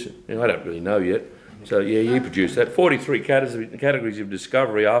should produce it. I don't really know yet. So yeah, you produce that. 43 categories of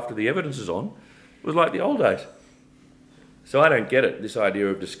discovery after the evidence is on was like the old days. So I don't get it, this idea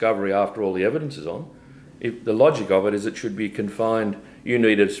of discovery after all the evidence is on. If the logic of it is it should be confined, you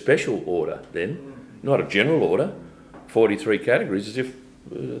need a special order then, not a general order, 43 categories, as if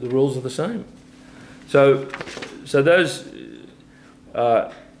the rules are the same. So those,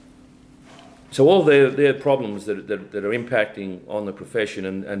 so all their problems that are impacting on the profession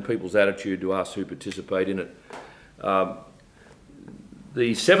and people's attitude to us who participate in it.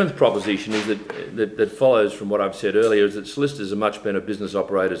 The 7th proposition is that follows from what I've said earlier, is that solicitors are much better business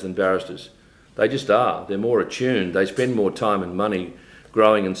operators than barristers. They just are. They're more attuned. They spend more time and money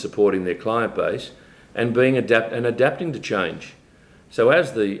growing and supporting their client base and adapting to change. So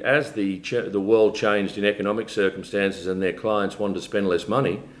as the world changed in economic circumstances and their clients wanted to spend less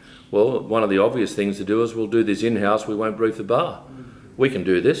money, well, one of the obvious things to do is we'll do this in-house, we won't brief the bar. We can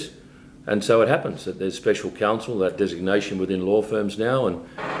do this. And so it happens that there's special counsel, that designation within law firms now,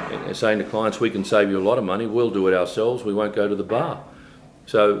 and saying to clients, we can save you a lot of money, we'll do it ourselves, we won't go to the bar.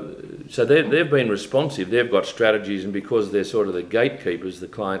 So they've been responsive, they've got strategies, and because they're sort of the gatekeepers, the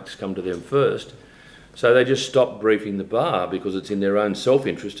clients come to them first. So they just stop briefing the bar because it's in their own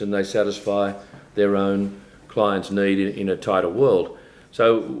self-interest and they satisfy their own client's need in a tighter world.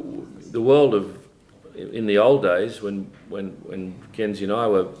 So the world of, in the old days, when Kenzie and I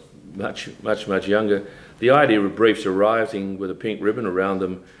were much younger, the idea of briefs arriving with a pink ribbon around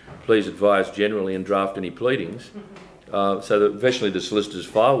them, please advise generally and draft any pleadings, so that eventually the solicitor's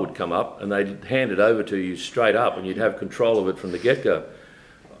file would come up and they'd hand it over to you straight up and you'd have control of it from the get-go.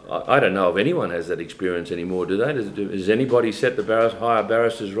 I don't know if anyone has that experience anymore, do they? Does anybody set the hire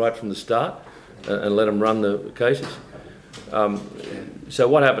barristers right from the start and let them run the cases? So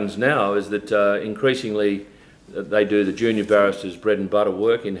what happens now is that increasingly they do the junior barristers' bread and butter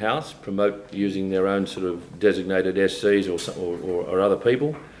work in-house, promote using their own sort of designated SCs or other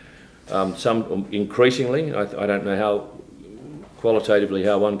people. Some increasingly, I don't know how qualitatively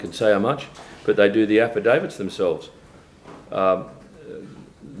how one can say how much, but they do the affidavits themselves.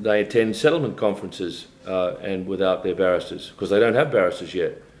 They attend settlement conferences and without their barristers, because they don't have barristers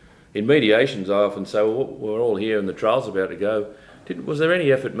yet. In mediations, I often say, well, we're all here and the trial's about to go. Was there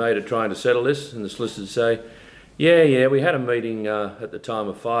any effort made at trying to settle this? And the solicitors say, yeah, we had a meeting at the time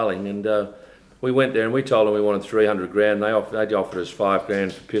of filing and we went there and we told them we wanted 300 grand. They offered us 5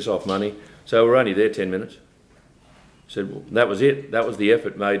 grand for piss-off money. So we're only there 10 minutes. Said, well, that was it. That was the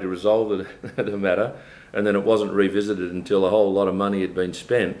effort made to resolve the matter. And then it wasn't revisited until a whole lot of money had been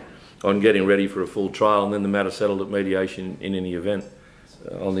spent on getting ready for a full trial, and then the matter settled at mediation in any event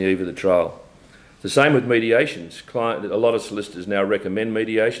on the eve of the trial. The same with mediations. A lot of solicitors now recommend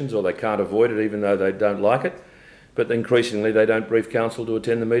mediations, or they can't avoid it even though they don't like it, but increasingly they don't brief counsel to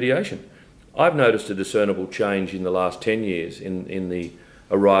attend the mediation. I've noticed a discernible change in the last 10 years in the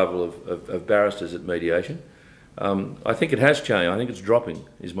arrival of barristers at mediation. I think it has changed. I think it's dropping,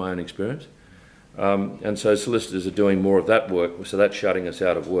 is my own experience. And so solicitors are doing more of that work, so that's shutting us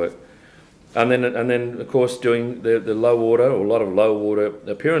out of work. And then of course doing the low order, or a lot of low order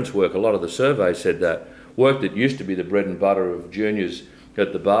appearance work. A lot of the surveys said that. Work that used to be the bread and butter of juniors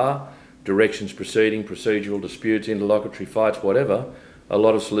at the bar, directions proceeding, procedural disputes, interlocutory fights, whatever, a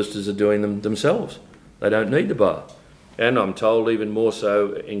lot of solicitors are doing them themselves. They don't need the bar. And I'm told even more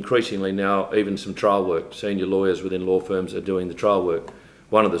so, increasingly now, even some trial work. Senior lawyers within law firms are doing the trial work.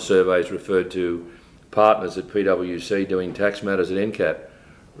 One of the surveys referred to partners at PwC doing tax matters at NCAT,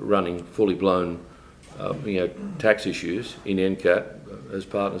 running fully blown tax issues in NCAT as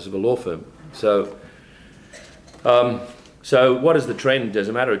partners of a law firm. So what is the trend? As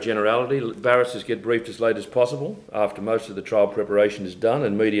a matter of generality, barristers get briefed as late as possible after most of the trial preparation is done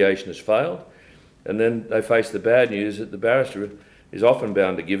and mediation has failed. And then they face the bad news that the barrister is often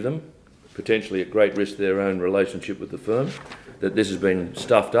bound to give them, potentially at great risk to their own relationship with the firm, that this has been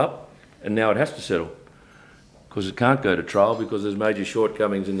stuffed up and now it has to settle. Because it can't go to trial because there's major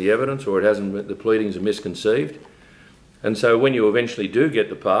shortcomings in the evidence, or the pleadings are misconceived. And so when you eventually do get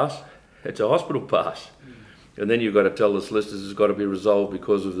the pass, it's a hospital pass. And then you've got to tell the solicitors it's got to be resolved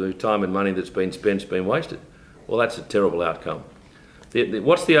because of the time and money that's been spent has been wasted. Well, that's a terrible outcome.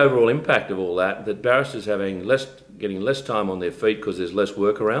 What's the overall impact of all that? That barristers getting less time on their feet because there's less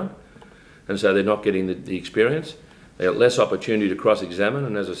work around, and so they're not getting the experience. They have less opportunity to cross-examine,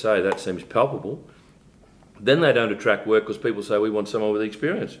 and as I say, that seems palpable. Then they don't attract work because people say, we want someone with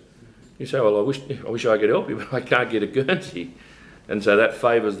experience. You say, well, I wish I could help you, but I can't get a Guernsey. And so that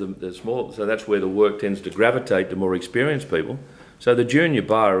favours the small, so that's where the work tends to gravitate to more experienced people. So the junior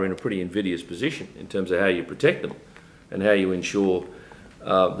bar are in a pretty invidious position in terms of how you protect them and how you ensure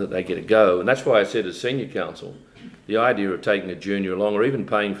that they get a go. And that's why I said as senior counsel, the idea of taking a junior along, or even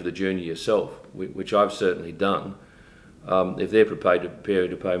paying for the junior yourself, which I've certainly done, if they're prepared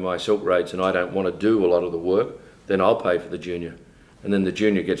to pay my silk rates and I don't want to do a lot of the work, then I'll pay for the junior. And then the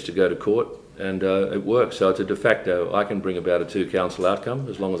junior gets to go to court and it works. So it's a de facto, I can bring about a 2-counsel outcome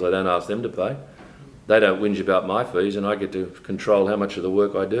as long as I don't ask them to pay. They don't whinge about my fees and I get to control how much of the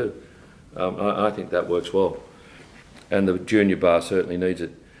work I do. I think that works well. And the junior bar certainly needs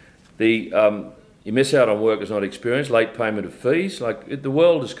it. You miss out on work as not experienced, late payment of fees. Like the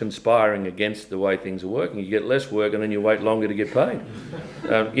world is conspiring against the way things are working. You get less work and then you wait longer to get paid.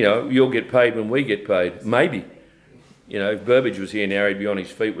 You'll get paid when we get paid, maybe. If Burbage was here now, he'd be on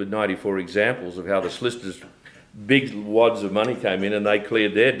his feet with 94 examples of how the solicitors, big wads of money came in and they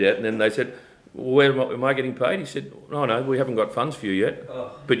cleared their debt, and then they said, well, where am I getting paid? He said, oh no, we haven't got funds for you yet.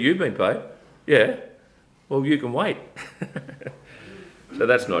 But you've been paid. Yeah. Well, you can wait. So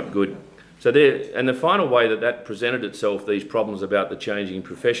that's not good. And the final way that presented itself, these problems about the changing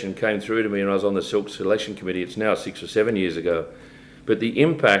profession, came through to me when I was on the Silk Selection Committee. It's now 6 or 7 years ago. But the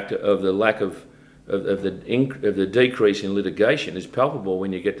impact of the lack of the decrease in litigation is palpable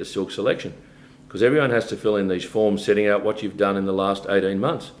when you get to silk selection. because everyone has to fill in these forms setting out what you've done in the last 18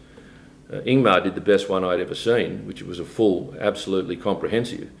 months. Ingmar did the best one I'd ever seen, which was a full, absolutely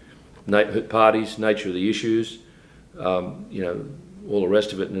comprehensive. Parties, nature of the issues, you know, all the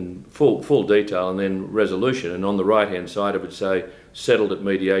rest of it, and in full detail, and then resolution. And on the right-hand side it would say, settled at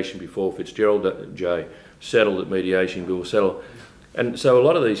mediation before Fitzgerald J, settled at mediation before settle. And so a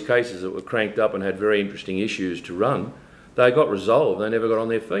lot of these cases that were cranked up and had very interesting issues to run, they got resolved, they never got on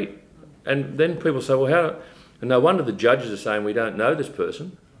their feet. And then people say, well, how? And no wonder the judges are saying, we don't know this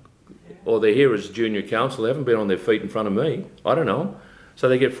person, or they're here as junior counsel, they haven't been on their feet in front of me, I don't know them. So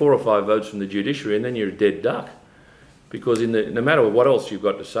they get 4 or 5 votes from the judiciary, and then you're a dead duck. Because no matter what else you've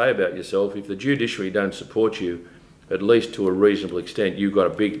got to say about yourself, if the judiciary don't support you, at least to a reasonable extent, you've got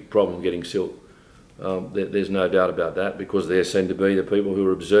a big problem getting silk. There's no doubt about that, because they're seen to be the people who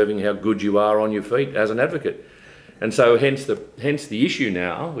are observing how good you are on your feet as an advocate. And so hence the issue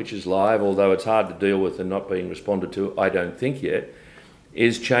now, which is live, although it's hard to deal with and not being responded to, I don't think yet,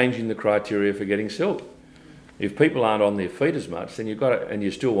 is changing the criteria for getting silk. If people aren't on their feet as much, then you've got to, and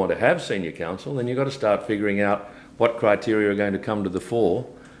you still want to have senior counsel, then you've got to start figuring out what criteria are going to come to the fore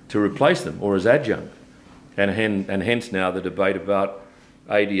to replace them, or as adjunct. And hence now the debate about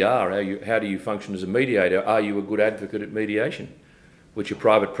ADR, how do you function as a mediator? Are you a good advocate at mediation? Which are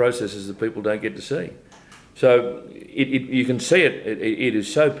private processes that people don't get to see. So you can see it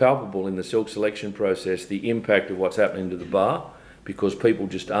is so palpable in the silk selection process, the impact of what's happening to the bar, because people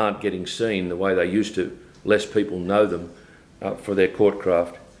just aren't getting seen the way they used to. Less people know them for their court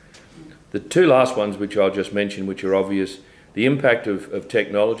craft. The 2 last ones, which I'll just mention, which are obvious, the impact of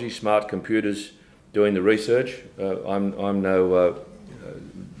technology, smart computers doing the research. I'm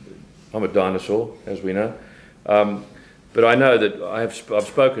a dinosaur, as we know. But I know that I've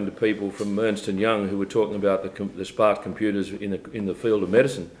spoken to people from Ernst & Young who were talking about the smart computers in the field of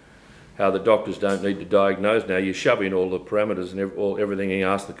medicine, how the doctors don't need to diagnose now. You shove in all the parameters and everything, and you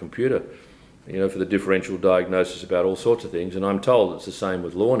ask the computer, you know, for the differential diagnosis about all sorts of things. And I'm told it's the same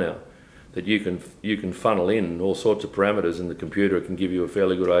with law now, that you can funnel in all sorts of parameters, and the computer can give you a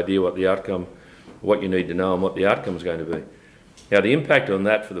fairly good idea what the outcome, what you need to know, and what the outcome is going to be. Now, the impact on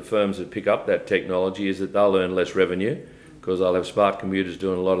that for the firms that pick up that technology is that they'll earn less revenue, because they'll have smart computers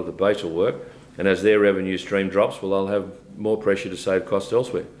doing a lot of the basal work, and as their revenue stream drops, well, they'll have more pressure to save costs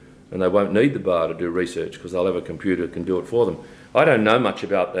elsewhere, and they won't need the bar to do research because they'll have a computer that can do it for them. I don't know much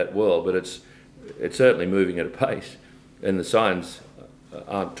about that world, but it's certainly moving at a pace, and the signs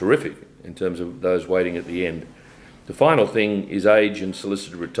aren't terrific in terms of those waiting at the end. The final thing is age and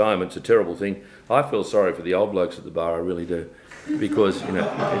solicitor retirement. It's a terrible thing. I feel sorry for the old blokes at the bar, I really do, because, you know,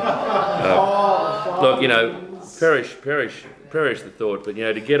 look, you know, perish the thought, but, you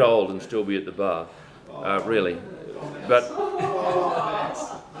know, to get old and still be at the bar, really. But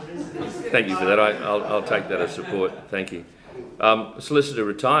thank you for that. I'll take that as support. Thank you. Solicitor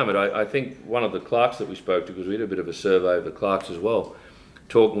retirement, I think one of the clerks that we spoke to, because we did a bit of a survey of the clerks as well,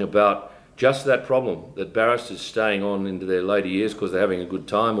 talking about just that problem, that barristers staying on into their later years because they're having a good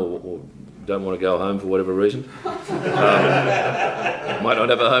time or don't want to go home for whatever reason. Might not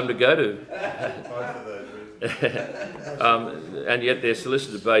have a home to go to. And yet their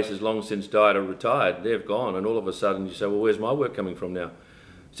solicitor base has long since died or retired. They've gone, and all of a sudden you say, well, where's my work coming from now?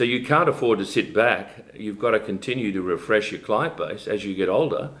 So you can't afford to sit back. You've got to continue to refresh your client base as you get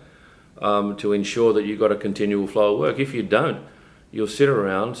older to ensure that you've got a continual flow of work. If you don't, you'll sit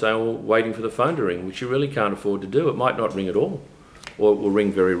around saying, well, waiting for the phone to ring, which you really can't afford to do. It might not ring at all, or it will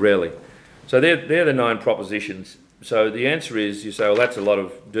ring very rarely. So they're the 9 propositions. So the answer is, you say, well, that's a lot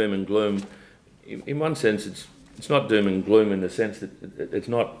of doom and gloom. In one sense, it's not doom and gloom in the sense that it's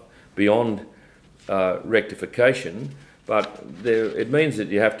not beyond rectification, but it means that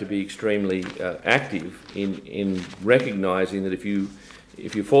you have to be extremely active in recognising that if you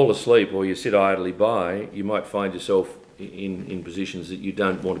fall asleep or you sit idly by, you might find yourself in positions that you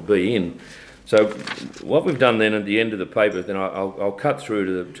don't want to be in. So what we've done then at the end of the paper, then I'll cut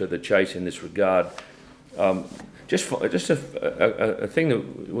through to the chase in this regard. Just a thing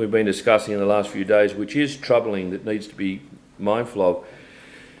that we've been discussing in the last few days, which is troubling, that needs to be mindful of.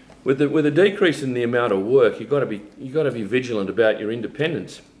 With a decrease in the amount of work, you've got to be vigilant about your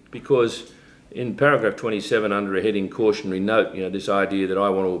independence, because in paragraph 27 under a heading cautionary note, you know, this idea that I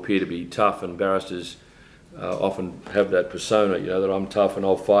want to appear to be tough, and barristers often have that persona, you know, that I'm tough and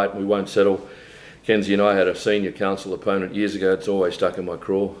I'll fight and we won't settle. Kenzie and I had a senior counsel opponent years ago. It's always stuck in my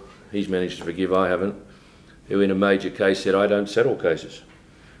craw. He's managed to forgive, I haven't. Who in a major case said, I don't settle cases.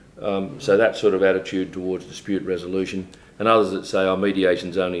 So that sort of attitude towards dispute resolution. And others that say, oh,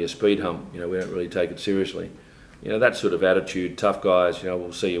 mediation's only a speed hump, you know, we don't really take it seriously. You know, that sort of attitude, tough guys, you know,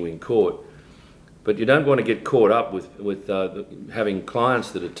 we'll see you in court. But you don't want to get caught up with having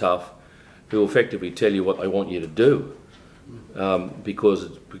clients that are tough, who effectively tell you what they want you to do,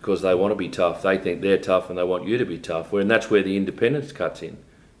 because they want to be tough. They think they're tough and they want you to be tough. And that's where the independence cuts in.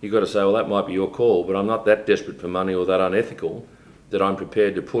 You've got to say, well, that might be your call, but I'm not that desperate for money or that unethical that I'm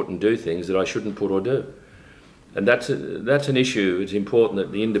prepared to put and do things that I shouldn't put or do. And that's an issue. It's important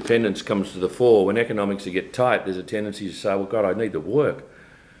that the independence comes to the fore. When economics get tight, there's a tendency to say, well, God, I need to work.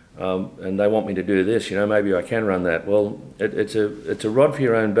 And they want me to do this, maybe I can run that. Well, it's a rod for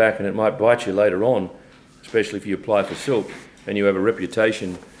your own back, and it might bite you later on, especially if you apply for silk and you have a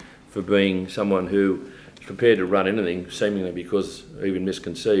reputation for being someone who is prepared to run anything, seemingly because, even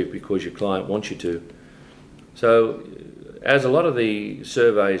misconceived, because your client wants you to. So, as a lot of the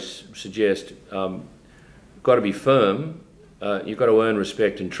surveys suggest, got to be firm, you've got to earn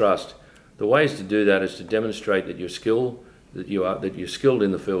respect and trust. The ways to do that is to demonstrate that you're skilled, that you're skilled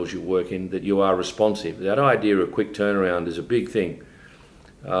in the fields you work in, that you are responsive. That idea of quick turnaround is a big thing.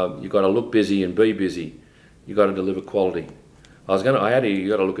 You've got to look busy and be busy. You've got to deliver quality. You've got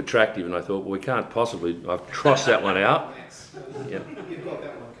to look attractive, and I thought, well, we can't possibly. I've crossed that one out. Yeah. You've got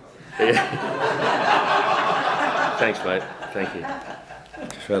that one covered. Yeah. Thanks, mate. Thank you.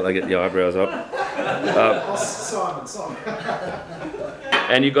 Just wait till I get the eyebrows up. Simon.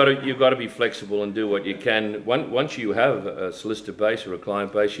 And you've got to be flexible and do what you can. Once you have a solicitor base or a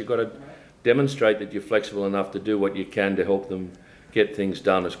client base, you've got to demonstrate that you're flexible enough to do what you can to help them get things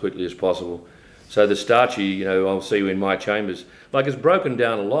done as quickly as possible. So the starchy, I'll see you in my chambers, it's broken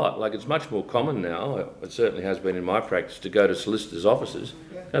down a lot. It's much more common now, it certainly has been in my practice, to go to solicitors' offices,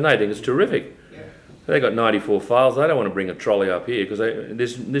 and they think it's terrific. They've got 94 files. They don't want to bring a trolley up here, because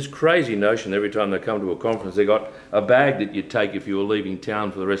there's this crazy notion every time they come to a conference, they've got a bag that you'd take if you were leaving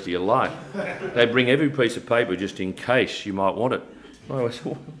town for the rest of your life. They bring every piece of paper just in case you might want it. Oh,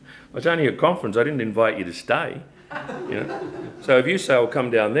 it's only a conference. I didn't invite you to stay. So if you say, "I'll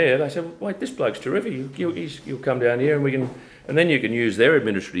come down there," they say, well, "Wait, this bloke's terrific. You'll come down here, and then you can use their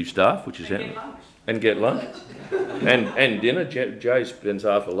administrative staff, which is and get lunch. And dinner. Jay spends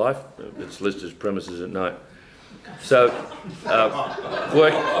half her life at solicitors' premises at night. So,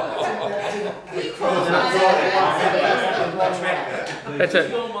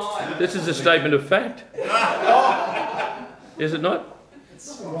 this is a statement of fact. Is it not?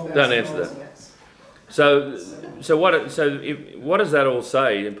 Don't answer that. So what does that all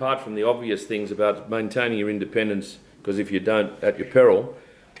say, apart from the obvious things about maintaining your independence, because if you don't, at your peril,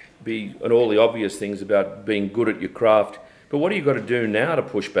 and all the obvious things about being good at your craft, but what have you got to do now to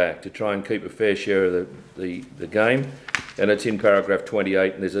push back, to try and keep a fair share of the game? And it's in paragraph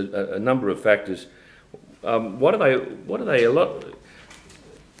 28, and there's a number of factors. What are they?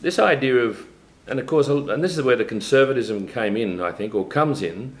 This idea of, and of course, and this is where the conservatism came in, I think, or comes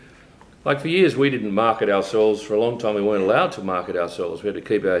in. For years we didn't market ourselves. For a long time we weren't allowed to market ourselves. We had to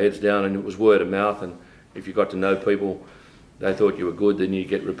keep our heads down, and it was word of mouth, and if you got to know people, they thought you were good, then you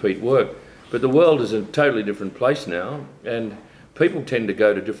get repeat work. But the world is a totally different place now, and people tend to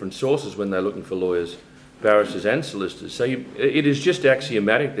go to different sources when they're looking for lawyers, barristers and solicitors. So it is just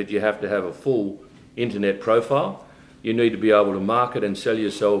axiomatic that you have to have a full internet profile. You need to be able to market and sell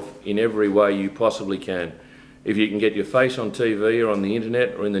yourself in every way you possibly can. If you can get your face on TV or on the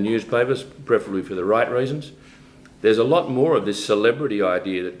internet or in the newspapers, preferably for the right reasons. There's a lot more of this celebrity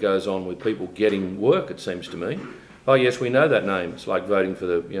idea that goes on with people getting work, it seems to me. Oh yes, we know that name. It's like voting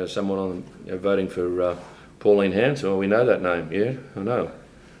for someone voting for Pauline Hanson. Oh, we know that name. Yeah, I know.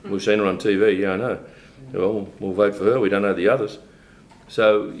 We've seen her on TV. Yeah, I know. Well, we'll vote for her. We don't know the others.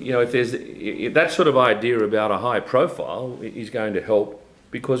 So if that sort of idea about a high profile is going to help,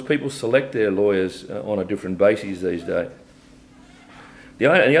 because people select their lawyers on a different basis these days. The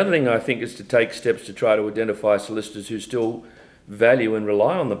other thing I think is to take steps to try to identify solicitors who still value and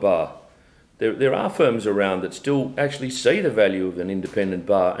rely on the bar. There are firms around that still actually see the value of an independent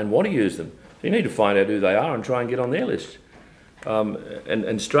bar and want to use them. So you need to find out who they are and try and get on their list.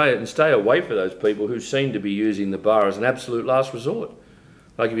 And stay away from those people who seem to be using the bar as an absolute last resort.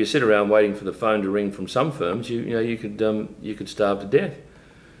 If you sit around waiting for the phone to ring from some firms, you could starve to death.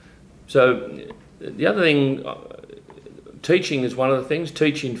 So the other thing, teaching is one of the things.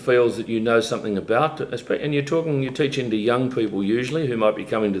 Teaching feels that you know something about it, and you're teaching to young people usually who might be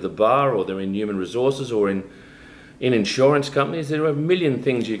coming to the bar, or they're in human resources, or in insurance companies. There are a million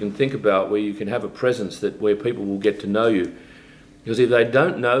things you can think about where you can have a presence where people will get to know you. Because if they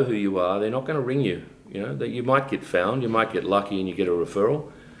don't know who you are, they're not going to ring you. That you might get found, you might get lucky and you get a referral,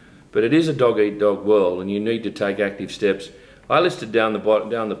 but it is a dog-eat-dog world, and you need to take active steps. I listed down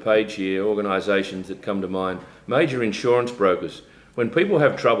the page here organisations that come to mind. Major insurance brokers. when people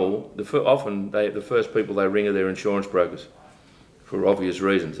have trouble, often the first people they ring are their insurance brokers, for obvious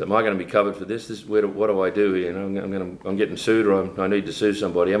reasons. Am I going to be covered for this? What do I do here? You know, I'm getting sued, or I need to sue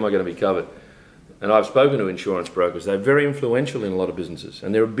somebody. Am I going to be covered? And I've spoken to insurance brokers. They're very influential in a lot of businesses,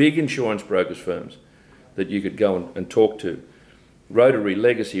 and there are big insurance brokers firms that you could go and talk to. Rotary,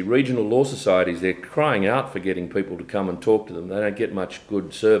 Legacy, regional law societies, they're crying out for getting people to come and talk to them. They don't get much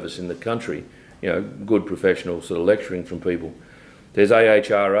good service in the country, you know, good professional sort of lecturing from people. There's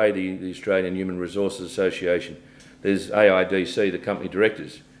AHRA, the Australian Human Resources Association. There's AIDC, the company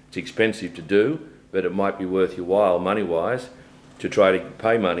directors. It's expensive to do, but it might be worth your while, money-wise, to try to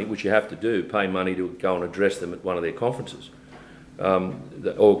pay money, which you have to do, pay money to go and address them at one of their conferences.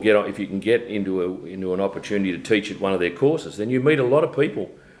 Or if you can get into an opportunity to teach at one of their courses, then you meet a lot of people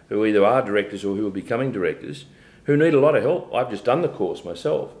who either are directors or who are becoming directors who need a lot of help. I've just done the course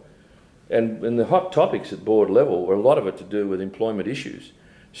myself. And the hot topics at board level were a lot of it to do with employment issues,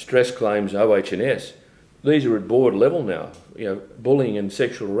 stress claims, OH&S. These are at board level now. You know, bullying and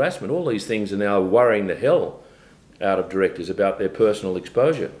sexual harassment, all these things are now worrying the hell out of directors about their personal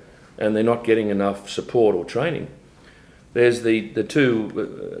exposure, and they're not getting enough support or training. There's the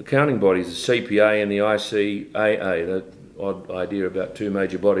two accounting bodies, the CPA and the ICAA, that odd idea about two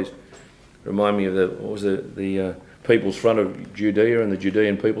major bodies. Remind me of the People's Front of Judea and the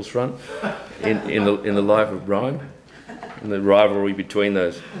Judean People's Front in the life of Brian, and the rivalry between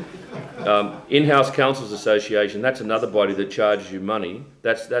those. In-house Counsels Association, that's another body that charges you money.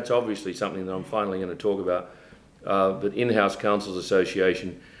 That's obviously something that I'm finally going to talk about. But In-house Counsels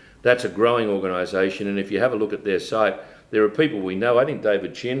Association, that's a growing organisation, and if you have a look at their site, there are people we know. I think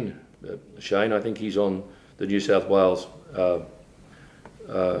David Chin, Shane, I think he's on the New South Wales,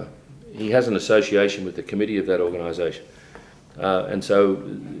 he has an association with the committee of that organisation. And so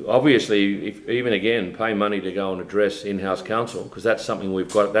obviously, even again, pay money to go and address in-house counsel, because that's something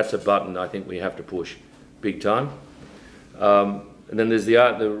we've got, that's a button I think we have to push big time. And then there's the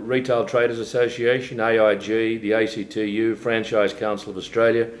Retail Traders Association, AIG, the ACTU, Franchise Council of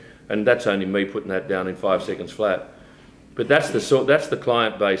Australia, and that's only me putting that down in 5 seconds flat. But that's the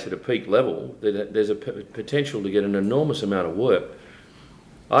client base at a peak level. There's a potential to get an enormous amount of work.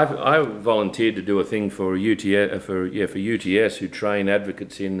 I volunteered to do a thing for UTS, for UTS, who train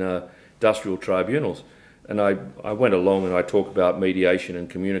advocates in industrial tribunals, and I went along and I talked about mediation and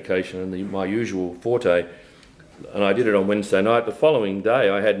communication and my usual forte, and I did it on Wednesday night. The following day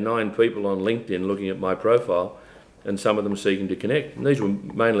I had 9 people on LinkedIn looking at my profile, and some of them seeking to connect, and these were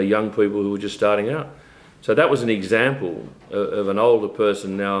mainly young people who were just starting out. So that was an example of an older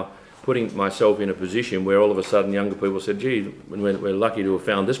person now putting myself in a position where all of a sudden younger people said, gee, we're lucky to have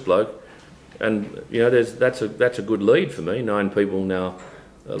found this bloke. And you know, that's a good lead for me, 9 people now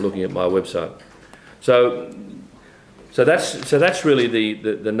looking at my website. So that's really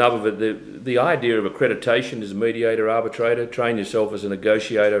the nub of it. The idea of accreditation as a mediator, arbitrator, train yourself as a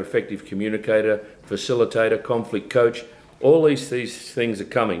negotiator, effective communicator, facilitator, conflict coach. All these things are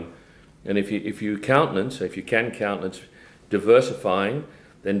coming. And if you can countenance diversifying,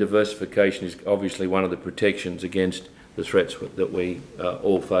 then diversification is obviously one of the protections against the threats that we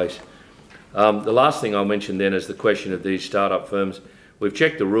all face. The last thing I'll mention then is the question of these startup firms. We've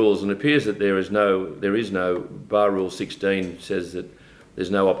checked the rules, and it appears that there is no Bar Rule 16 says that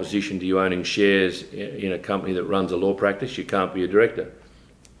there's no opposition to you owning shares in a company that runs a law practice. You can't be a director.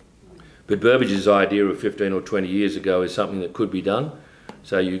 But Burbage's idea of 15 or 20 years ago is something that could be done.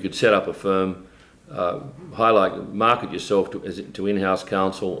 So you could set up a firm, market yourself to in-house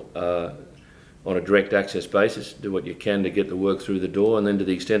counsel on a direct access basis, do what you can to get the work through the door, and then to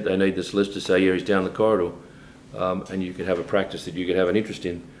the extent they need the solicitor, say, yeah, he's down the corridor, and you could have a practice that you could have an interest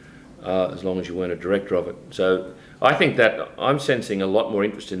in, as long as you weren't a director of it. So I think that I'm sensing a lot more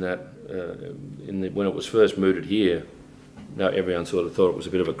interest in that when it was first mooted here. Now everyone sort of thought it was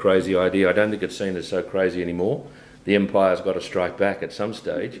a bit of a crazy idea. I don't think it's seen as so crazy anymore. The empire's got to strike back at some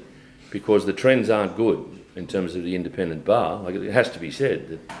stage, because the trends aren't good in terms of the independent bar. Like, it has to be said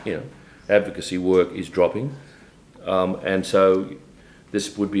that, you know, advocacy work is dropping, and so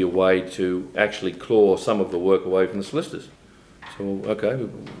this would be a way to actually claw some of the work away from the solicitors. So, okay,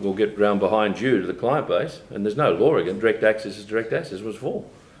 we'll get round behind you to the client base, and there's no law again. Direct access is direct access, was for.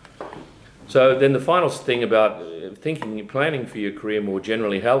 So then the final thing about planning for your career more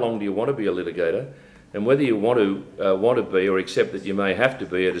generally, how long do you want to be a litigator? And whether you want to be, or accept that you may have to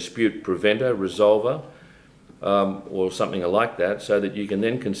be, a dispute preventer, resolver, or something like that, so that you can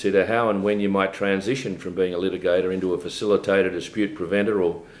then consider how and when you might transition from being a litigator into a facilitator, dispute preventer,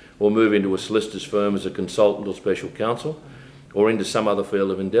 or move into a solicitor's firm as a consultant or special counsel, or into some other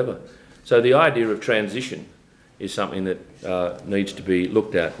field of endeavour. So the idea of transition is something that needs to be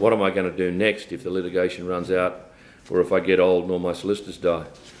looked at. What am I going to do next if the litigation runs out, or if I get old and all my solicitors die?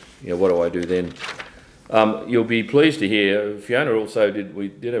 What do I do then? You'll be pleased to hear, Fiona also we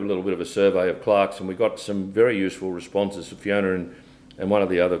did have a little bit of a survey of clerks, and we got some very useful responses. Fiona and one of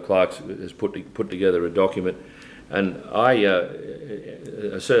the other clerks has put together a document, and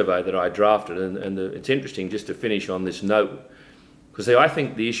a survey that I drafted, and it's interesting just to finish on this note, because I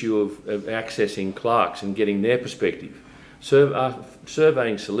think the issue of accessing clerks and getting their perspective,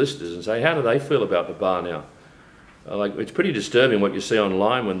 surveying solicitors and say, how do they feel about the bar now? It's pretty disturbing what you see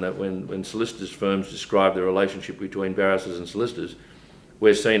online when solicitors firms describe the relationship between barristers and solicitors.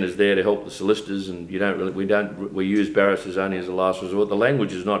 We're seen as there to help the solicitors, and we use barristers only as a last resort. The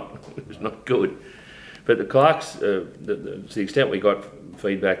language is not good. But the clerks, to the extent we got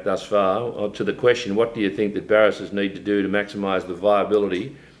feedback thus far, to the question, what do you think that barristers need to do to maximise the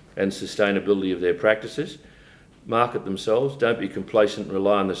viability and sustainability of their practices? Market themselves, don't be complacent and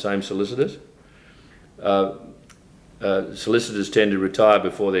rely on the same solicitors. Solicitors tend to retire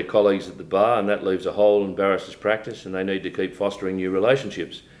before their colleagues at the bar, and that leaves a hole in barristers' practice, and they need to keep fostering new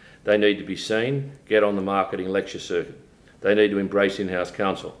relationships. They need to be seen, get on the marketing lecture circuit. They need to embrace in-house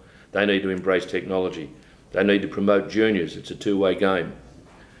counsel. They need to embrace technology. They need to promote juniors. It's a two-way game.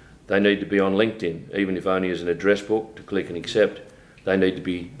 They need to be on LinkedIn, even if only as an address book to click and accept. They need to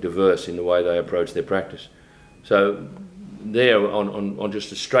be diverse in the way they approach their practice. So there, on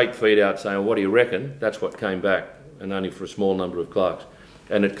just a straight feed out saying, what do you reckon? That's what came back, and only for a small number of clerks.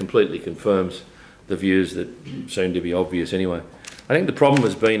 And it completely confirms the views that seem to be obvious anyway. I think the problem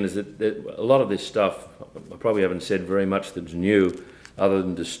has been is that a lot of this stuff, I probably haven't said very much that's new, other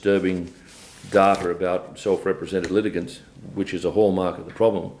than disturbing data about self-represented litigants, which is a hallmark of the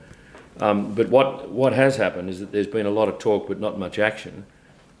problem. But what has happened is that there's been a lot of talk but not much action,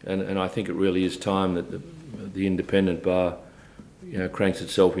 and I think it really is time that the independent bar, cranks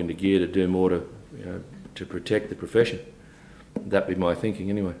itself into gear to do more to protect the profession. That'd be my thinking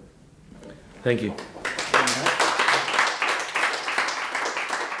anyway. Thank you.